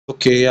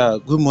Okay, yeah.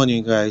 Good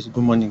morning, guys.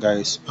 Good morning,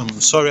 guys. I'm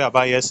sorry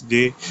about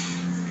yesterday.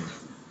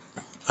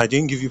 I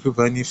didn't give you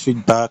people any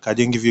feedback. I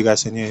didn't give you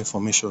guys any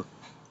information.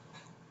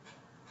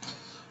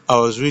 I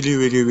was really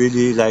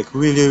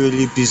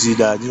busy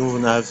that I didn't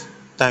even have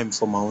time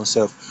for my own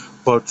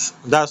self. But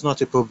that's not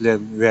a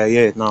problem. We are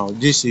here now.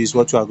 This is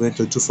what we are going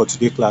to do for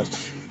today class.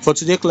 For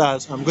today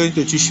class, I'm going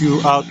to teach you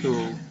how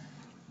to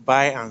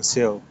buy and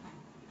sell.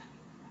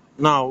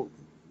 Now,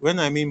 when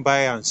I mean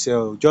buy and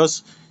sell,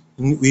 just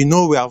we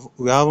know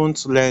we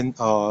haven't learned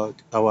our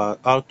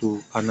how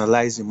to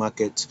analyze the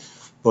market,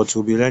 but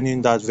we'll be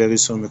learning that very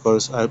soon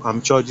because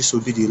I'm sure this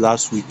will be the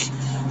last week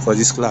for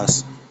this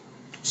class.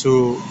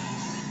 So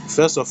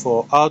first of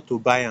all, how to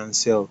buy and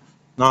sell.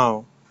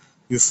 Now,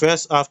 you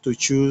first have to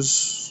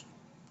choose,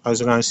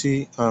 as you can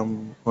see,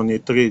 on a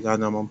trade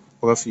and I'm on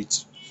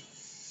profit.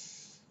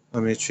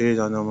 I'm a trade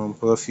and I'm on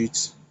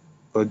profit,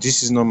 but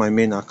this is not my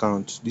main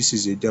account. This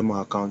is a demo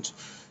account.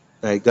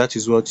 Like that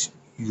is what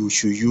you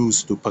should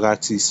use to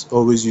practice.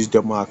 Always use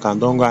demo account.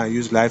 Don't go and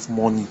use live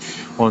money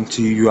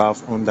until you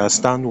have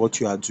understand what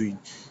you are doing.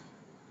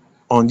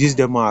 On this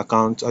demo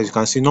account, as you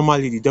can see,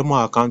 normally the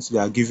demo account they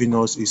are giving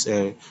us is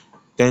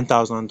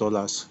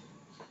 $10,000,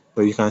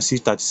 but you can see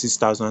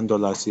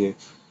 $36,000 here.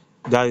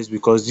 That is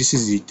because this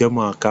is the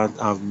demo account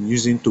I'm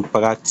using to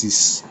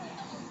practice.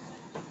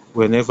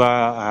 Whenever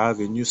I have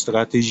a new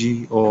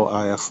strategy or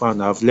I have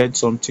found I've learned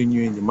something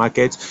new in the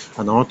market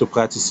and I want to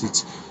practice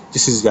it,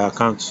 this is the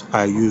account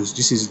I use.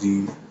 This is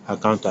the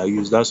account I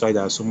use. That's why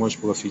there's so much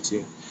profit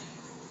here.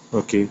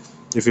 Okay.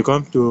 If you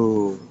come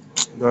to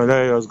now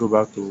let us go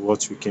back to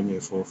what we came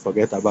here for.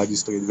 Forget about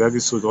this trade.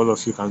 Very soon all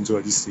of you can do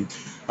all this thing.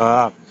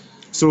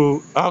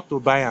 So how to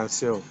buy and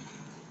sell.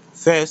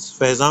 First,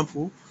 for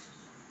example,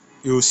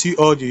 you will see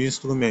all the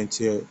instruments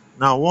here.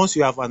 Now, once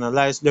you have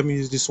analyzed, let me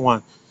use this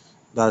one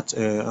that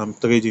I'm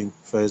trading.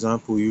 For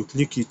example, you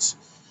click it,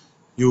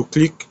 you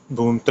click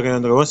boom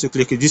 300. Once you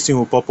click it, this thing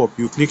will pop up.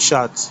 You click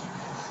chart.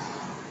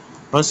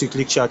 Once you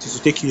click chart, it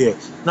will take you here.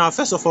 Now,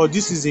 first of all,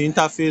 this is the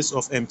interface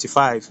of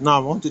MT5. Now,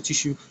 I want to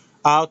teach you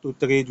how to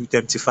trade with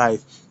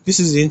MT5. This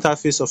is the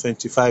interface of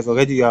MT5.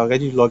 Already, you are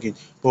already logging,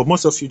 but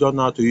most of you don't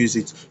know how to use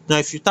it. Now,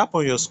 if you tap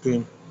on your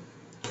screen,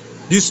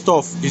 this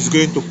stuff is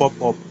going to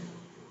pop up.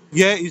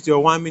 Here is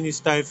your 1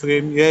 minute time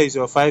frame, here is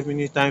your 5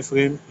 minute time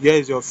frame, here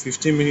is your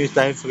 15 minute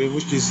time frame,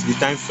 which is the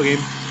time frame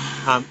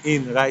I'm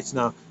in right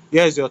now.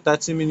 Here is your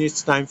 30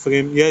 minutes time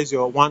frame, here is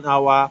your 1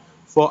 hour,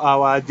 4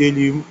 hour,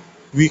 daily,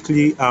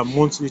 weekly and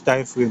monthly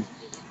time frame.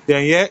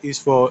 Then here is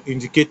for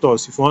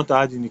indicators. If you want to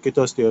add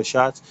indicators to your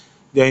chart,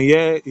 then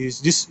here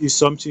is this is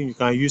something you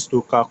can use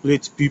to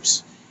calculate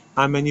pips,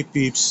 how many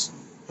pips,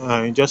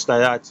 just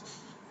like that.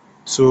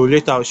 So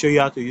later I'll show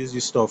you how to use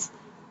this stuff.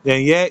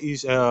 Then here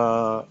is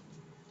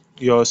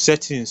your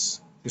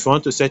settings. If you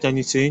want to set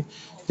anything,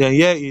 then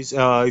here is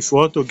if you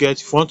want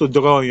to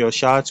draw on your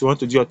chart, you want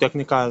to do your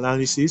technical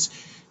analysis,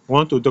 you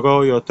want to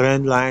draw your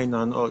trend line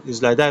and all.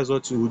 It's like that is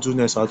what we will do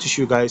next. I'll teach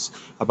you guys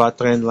about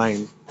trend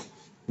line.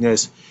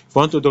 Yes, if you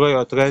want to draw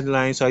your trend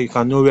line so you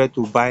can know where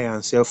to buy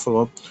and sell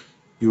from,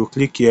 you will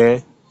click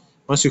here.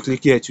 Once you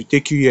click here, it will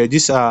take you here.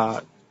 These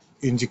are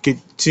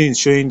indicating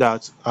showing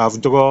that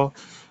I've draw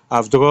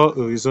a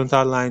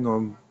horizontal line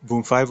on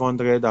boom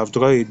 500. I've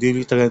drawn a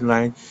daily trend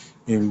line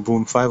in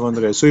boom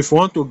 500. So if you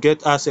want to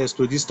get access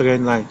to this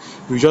trend line,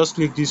 you just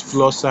click this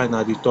plus sign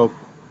at the top.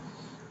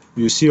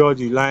 You see all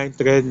the line,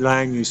 trend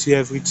line, you see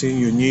everything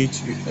you need,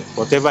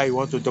 whatever you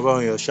want to draw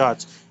on your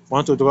chart. You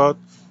want to draw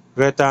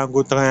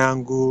rectangle,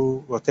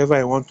 triangle, whatever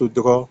you want to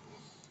draw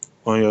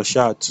on your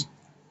chart.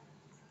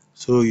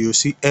 So you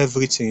see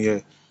everything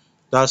here.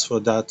 That's for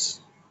that.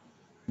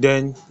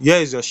 Then here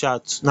is your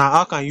chart. Now,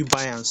 how can you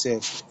buy and sell?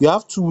 You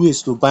have two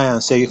ways to buy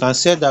and sell. You can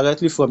sell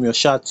directly from your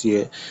chart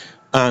here,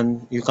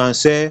 and you can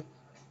sell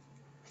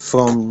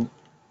from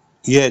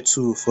here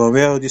too, from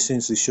where all these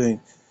things is showing.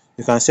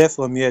 You can sell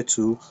from here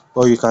too,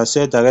 or you can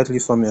sell directly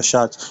from your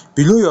chart.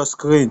 Below your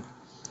screen,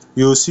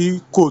 you will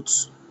see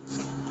quotes.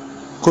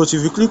 Quotes.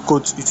 If you click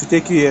quotes, it will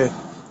take you here.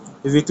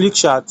 If you click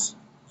chart, it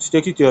will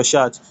take you to your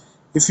chart.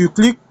 If you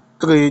click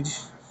trade,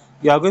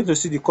 you are going to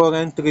see the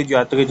current trade you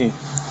are trading.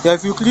 Then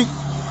if you click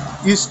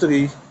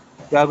history,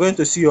 you are going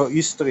to see your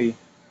history.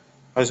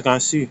 As you can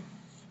see,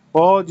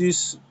 all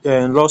this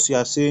loss you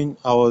are seeing,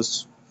 I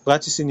was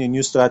practicing a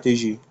new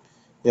strategy.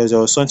 Yes, there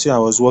was something I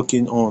was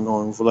working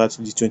on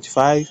volatility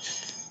 25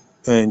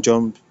 and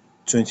jump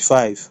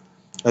 25.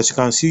 As you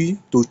can see,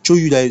 to show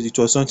you that it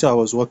was something I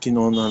was working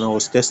on and I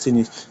was testing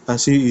it,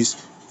 and see is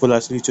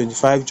volatility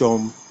 25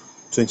 jump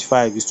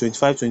 25 is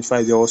 25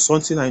 25. There was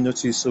something I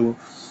noticed, so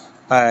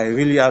I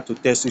really had to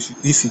test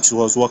if it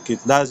was working.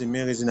 That's the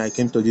main reason I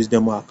came to this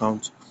demo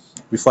account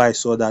before I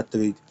saw that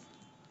trade.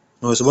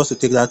 I was supposed to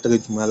take that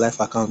trade in my live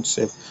account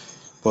sef,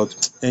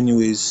 but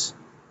anyways,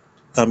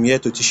 I'm here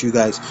to teach you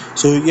guys.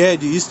 So here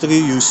the history,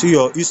 you see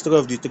your history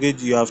of the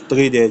trade you have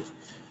traded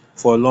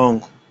for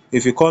long.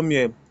 If you come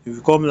here, if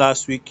you come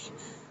last week,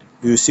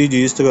 you see the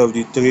history of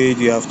the trade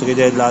you have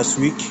traded last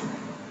week.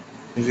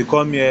 If you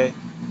come here,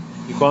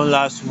 you come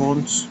last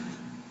month,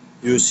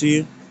 you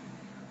see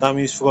That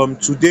means from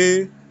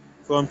today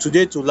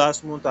to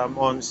last month I'm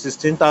on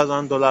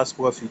 $16,000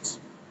 profit.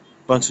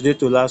 From today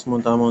to last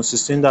month I'm on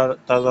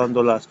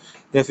 $16,000.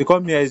 If you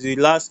come here, is the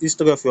last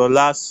history of your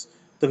last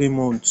 3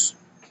 months,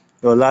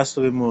 your last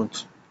 3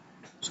 months.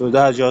 So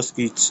that's just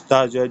it.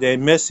 That's just the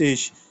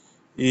message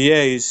here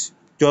is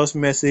just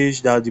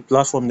message that the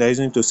platform they're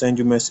using to send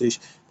you message,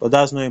 but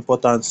that's not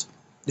important.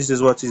 This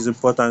is what is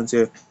important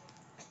here.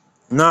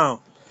 Now,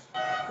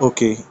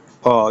 okay,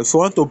 if you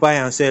want to buy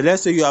and sell,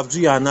 let's say you have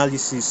do your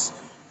analysis,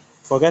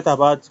 forget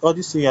about all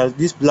dis thing.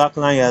 This black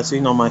line you are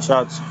seeing on my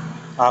chart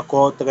are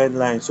called trend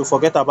line, so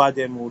forget about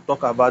them. We'll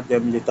talk about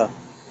them later.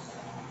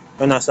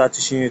 When I start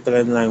teaching you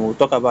trend line, we'll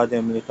talk about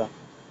them later.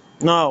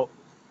 Now,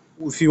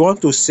 if you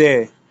want to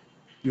sell,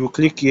 you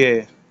click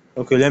here.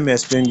 Okay, let me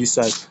explain this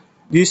side.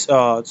 This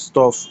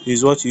stuff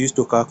is what you use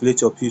to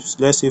calculate your pips.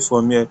 Let's say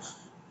from here,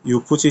 you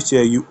put it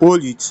here, you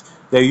hold it,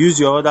 then use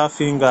your other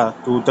finger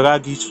to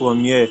drag it from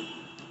here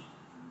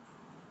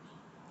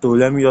to,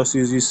 let me just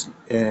use this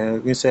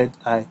inside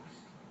eye.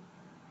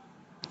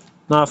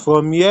 Now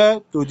from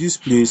here to this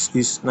place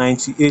is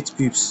 98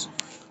 pips.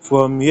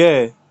 From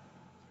here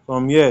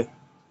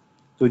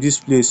to this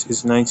place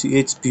is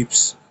 98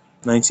 pips.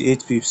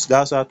 98 pips.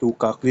 That's how to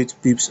calculate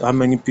pips, how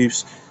many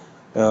pips,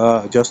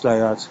 just like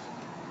that.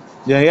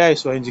 Then here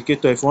is for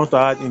indicator. If you want to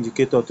add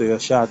indicator to your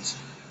chart,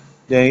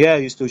 then here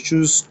is to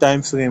choose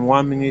time frame: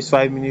 1 minute,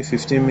 5 minutes,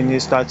 15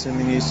 minutes, 30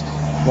 minutes,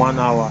 1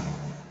 hour.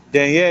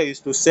 Then here is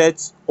to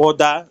set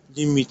order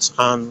limit.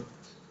 And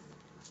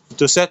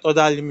to set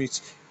order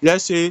limit,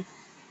 let's say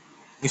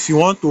if you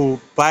want to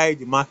buy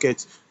the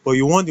market, but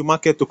you want the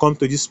market to come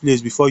to this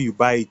place before you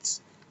buy it,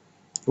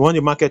 you want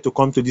the market to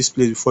come to this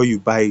place before you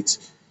buy it,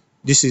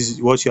 this is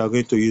what you are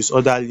going to use: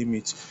 order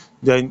limit.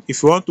 Then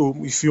if you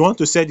want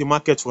to set the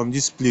market from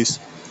this place,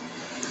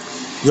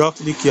 you just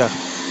click here,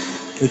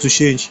 it will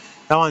change.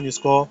 That one is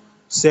called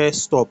sell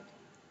stop.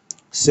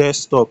 Sell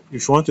stop.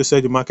 If you want to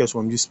sell the market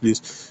from this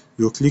place,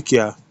 you click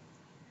here,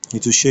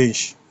 it will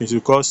change, it will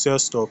call sell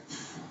stop.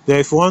 Then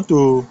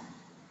um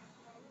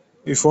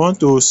if you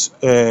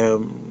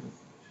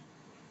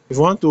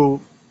want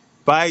to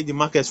buy the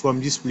market from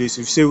this place,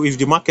 if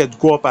the market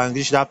go up and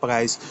reach that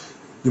price,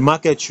 the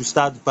market should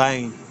start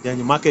buying. Then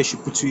the market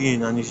should put you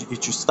in and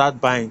it should start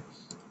buying.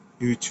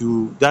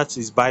 That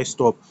is buy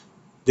stop.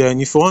 Then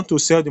if you want to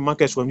sell the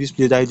market from this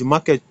place, that if the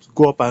market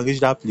go up and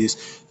reach that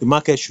place, the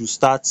market should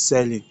start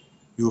selling.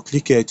 You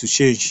click here to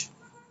change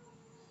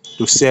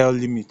to sell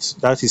limit.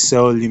 That is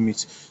sell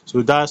limit.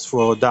 So that's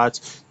for that.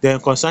 Then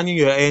concerning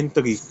your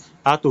entry,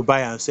 how to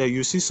buy and sell,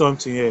 you see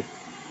something here.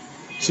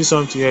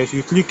 If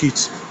you click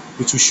it,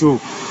 it will show.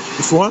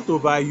 If you want to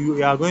buy,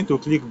 you are going to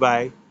click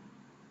buy.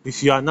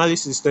 If your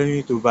analysis is telling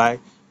you to buy,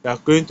 you are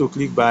going to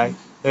click buy.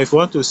 Then if you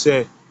want to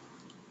sell,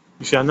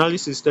 if your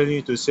analysis is telling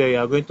you to sell, you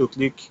are going to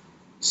click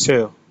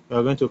sell.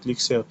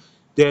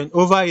 Then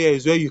over here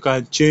is where you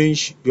can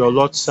change your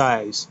lot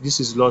size. This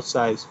is lot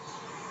size.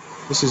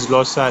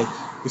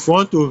 If you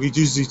want to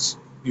reduce it,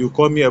 you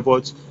come here.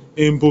 But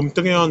in boom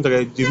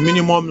 300, the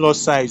minimum lot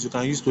size you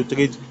can use to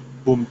trade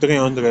boom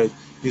 300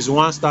 is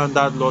one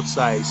standard lot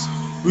size,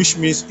 which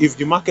means if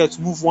the market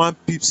move 1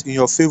 pips in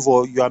your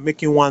favor, you are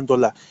making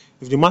 $1.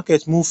 If the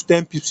market move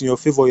 10 pips in your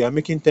favor, you are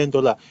making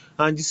 $10.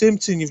 And the same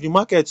thing, if the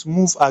market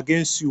move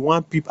against you,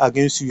 1 pip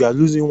against you, you are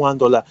losing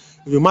 $1.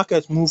 If the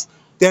market move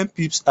 10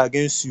 pips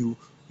against you,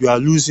 you are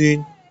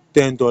losing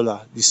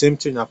 $10. The same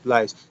thing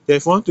applies. Then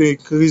if you want to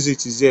increase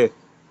it, is here.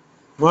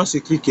 Once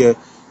you click here,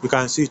 you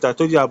can see it. I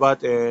told you about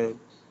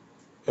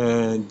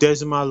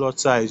decimal lot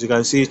size. You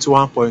can see it's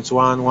 1.1,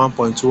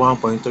 1.2,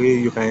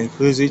 1.3. You can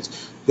increase it.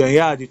 Then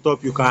here at the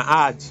top, you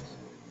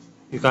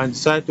can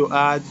decide to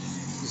add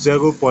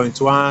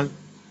 0.1,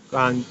 you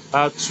can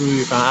add 2,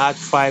 you can add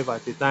 5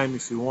 at a time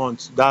if you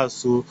want.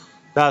 That's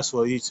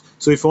for it.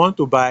 So if you want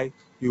to buy,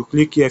 you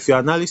click here. If your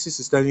analysis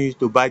is telling you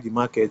to buy the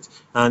market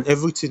and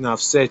everything I've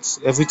set,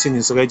 everything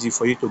is ready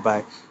for you to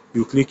buy,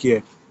 you click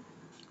here.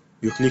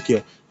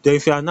 Then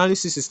if your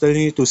analysis is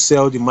telling you to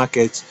sell the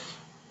market,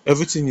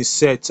 everything is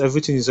set,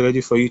 everything is ready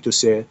for you to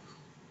sell,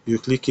 you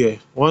click here.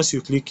 Once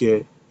you click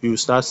here, you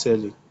start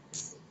selling.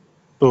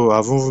 So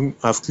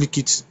I've clicked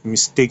it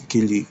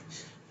mistakenly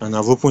and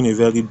I've opened a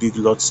very big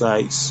lot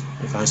size.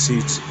 You can see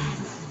it.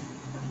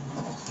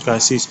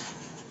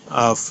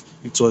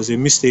 It was a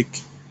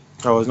mistake.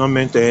 I was not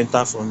meant to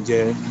enter from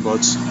there, but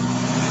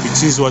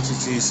it is what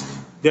it is.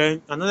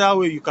 Then another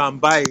way you can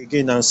buy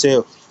again and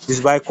sell is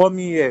by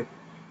coming here.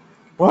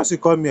 Once you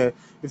come here,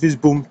 if it's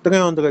boom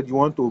 300 you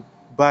want to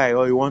buy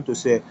or you want to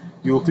sell,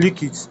 you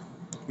click it.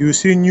 You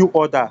see new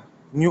order.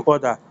 You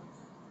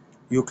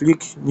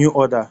click new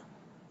order.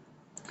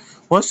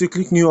 Once you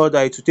click new order,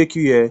 it will take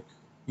you here.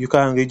 You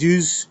can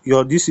reduce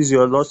this is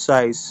your lot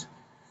size.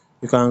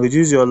 You can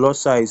reduce your lot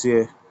size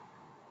here.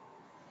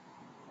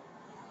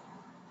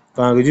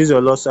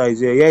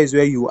 Here is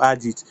where you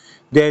add it.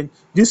 Then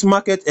this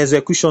market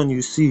execution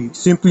you see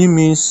simply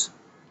means,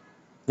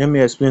 let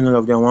me explain all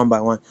of them one by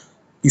one.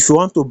 If you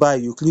want to buy,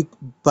 you click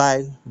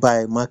buy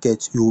by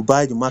market, you will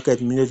buy the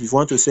market immediately. If you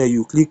want to sell,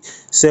 you click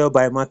sell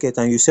by market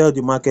and you sell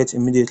the market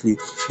immediately.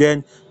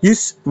 Then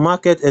this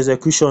market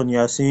execution you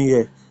are seeing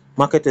here,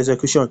 market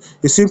execution,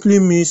 it simply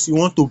means you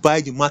want to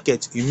buy the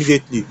market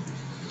immediately. You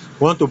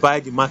want to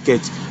buy the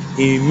market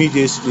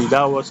immediately.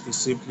 That's what it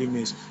simply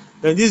means.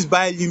 Then this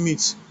buy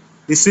limit,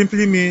 it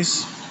simply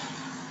means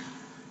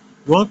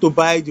you want to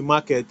buy the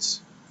market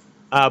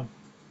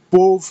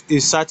above a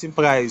certain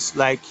price,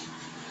 like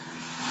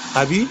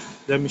abi,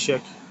 let me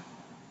check.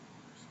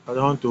 I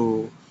don't want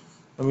to,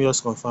 let me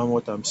just confirm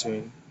what I'm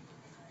saying.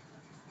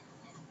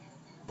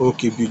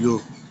 Okay,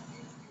 below.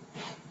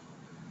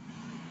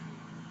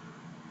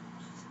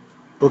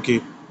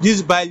 Okay,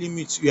 this buy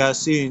limit you are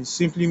saying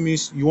simply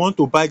means you want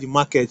to buy the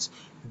market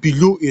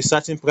below a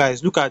certain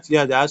price. Look at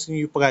here, they're asking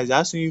you price, they're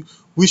asking you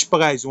which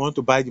price you want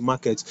to buy the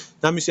market.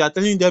 That means you are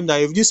telling them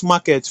that if this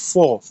market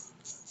fall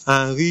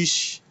and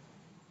reach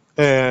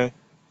um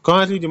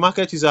currently the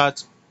market is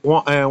at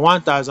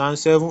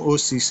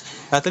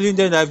 1706. You are telling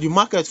them that if the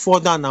market fall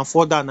down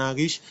and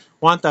reach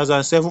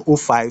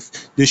 1705,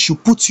 they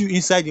should put you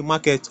inside the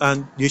market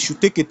and they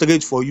should take a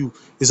trade for you.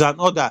 It's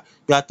an order.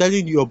 You are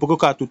telling your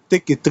broker to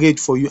take a trade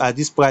for you at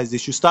this price. They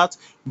should start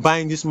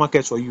buying this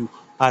market for you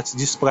at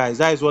this price.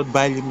 That is what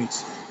buy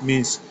limit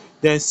means.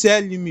 Then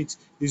sell limit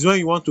is when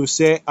you want to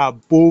sell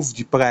above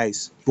the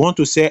price. You want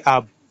to sell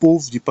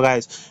above the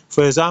price.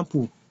 For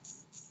example,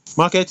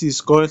 market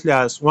is currently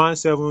at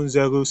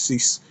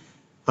 1706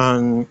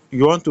 and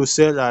you want to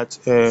sell at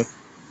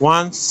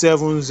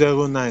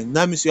 1709.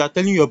 That means you are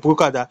telling your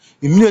broker that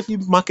immediately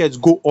market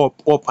go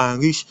up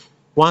and reach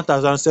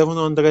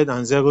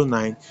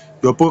 1709,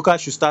 your broker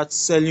should start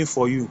selling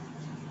for you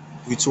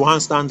with one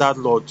standard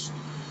lot.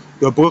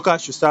 Your broker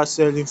should start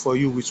selling for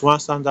you with one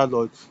standard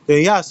lot.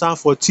 Then here stand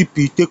for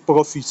TP, take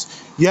profit.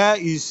 Here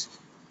is,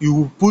 you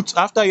will put,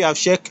 after you have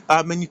checked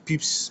how many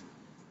pips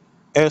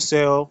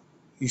SL,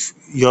 if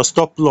your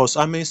stop loss,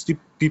 how many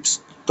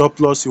pips stop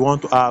loss you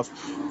want to have,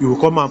 you will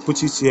come and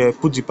put it here,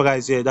 put the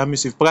price here. That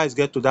means if price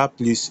get to that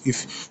place,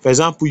 if for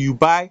example you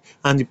buy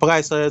and the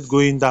price started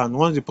going down,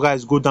 once the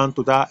price go down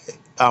to that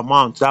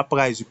amount, that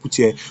price you put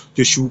here,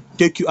 they should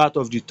take you out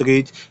of the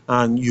trade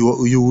and you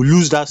will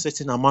lose that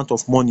certain amount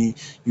of money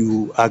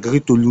you agree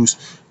to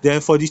lose.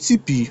 Then for the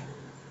TP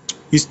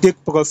is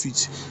take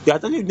profit. You are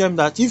telling them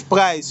that if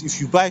price,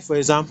 if you buy for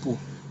example,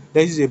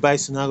 this is a buy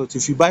scenario,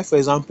 if you buy for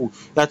example,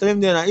 you are telling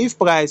them that if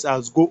price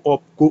has go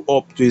up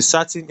to a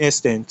certain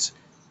extent,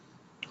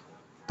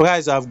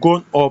 price have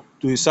gone up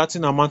to a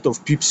certain amount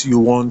of pips you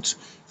want,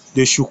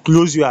 they should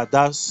close you at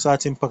that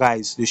certain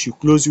price, they should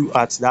close you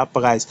at that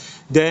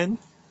price. Then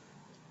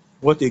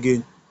what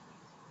again?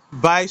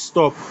 Buy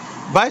stop.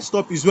 Buy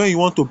stop is when you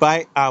want to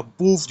buy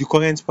above the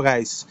current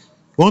price.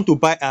 You want to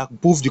buy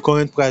above the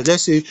current price.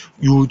 Let's say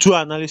you do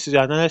analysis,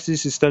 the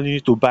analysis is telling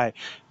you to buy,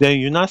 then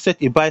you now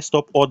set a buy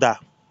stop order.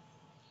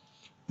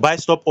 Buy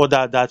stop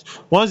order that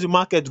once the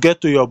market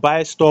get to your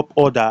buy stop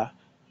order,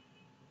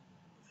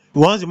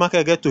 once the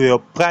market get to your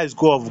price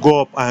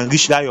go up and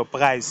reach that your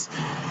price,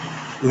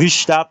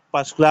 reach that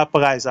particular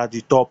price at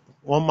the top,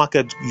 one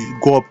market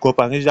go up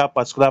and reach that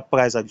particular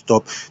price at the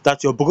top,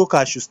 that your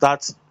broker should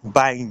start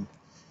buying.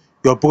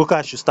 Your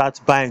broker should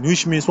start buying,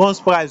 which means once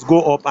price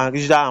go up and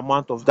reach that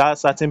amount of that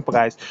certain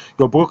price,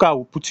 your broker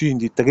will put you in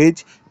the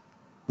trade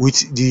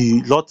with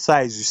the lot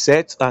size you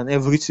set and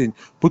everything,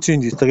 put you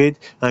in the trade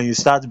and you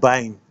start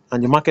buying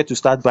and the market will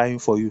start buying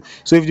for you.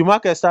 So if the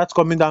market starts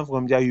coming down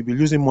from there, you'll be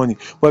losing money,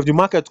 but if the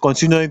market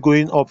continue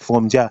going up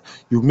from there,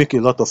 you make a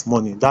lot of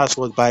money. That's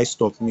what buy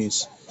stop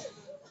means.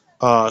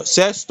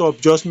 Sell stop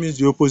just means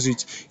the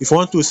opposite. If you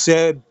want to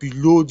sell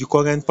below the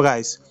current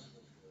price,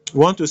 you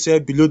want to sell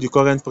below the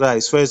current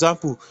price, for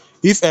example,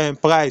 if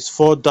price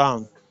fall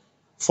down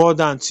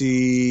till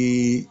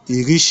e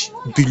reach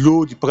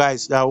below the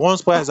price, that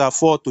once price have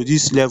fall to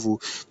this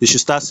level, they should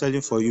start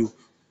selling for you.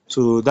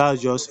 So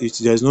that's just it.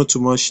 There's not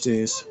too much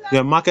things.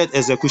 The market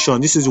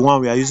execution, this is the one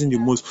we are using the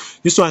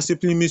most. This one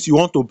simply means you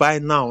want to buy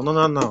now.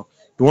 No,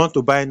 you want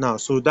to buy now.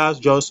 So that's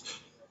just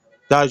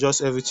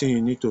everything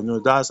you need to know.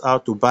 That's how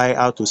to buy,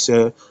 how to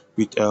sell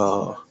with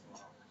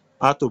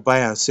how to buy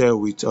and sell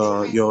with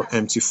your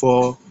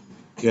MT4,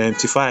 your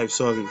MT5,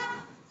 sorry.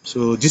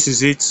 So this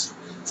is it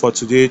for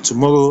today.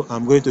 Tomorrow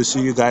I'm going to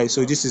see you guys.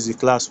 So this is the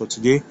class for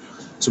today.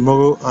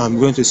 Tomorrow I'm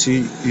going to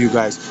see you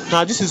guys.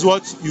 Now this is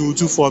what you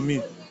do for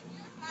me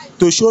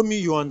to show me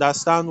you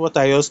understand what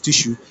I just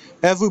teach you.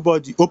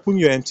 Everybody open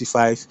your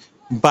MT5,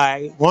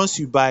 buy. Once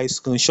you buy,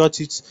 screenshot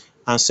it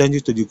and send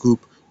it to the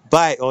group.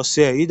 Buy or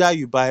sell, either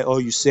you buy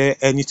or you sell,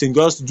 anything.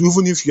 Just do,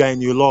 even if you are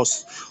in a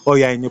loss or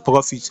you are in a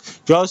profit,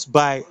 just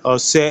buy or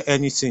sell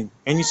anything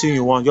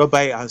you want, just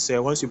buy and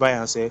sell. Once you buy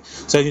and sell,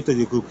 send it to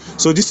the group.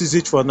 So this is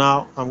it for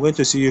now. I'm going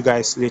to see you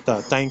guys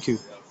later. Thank you.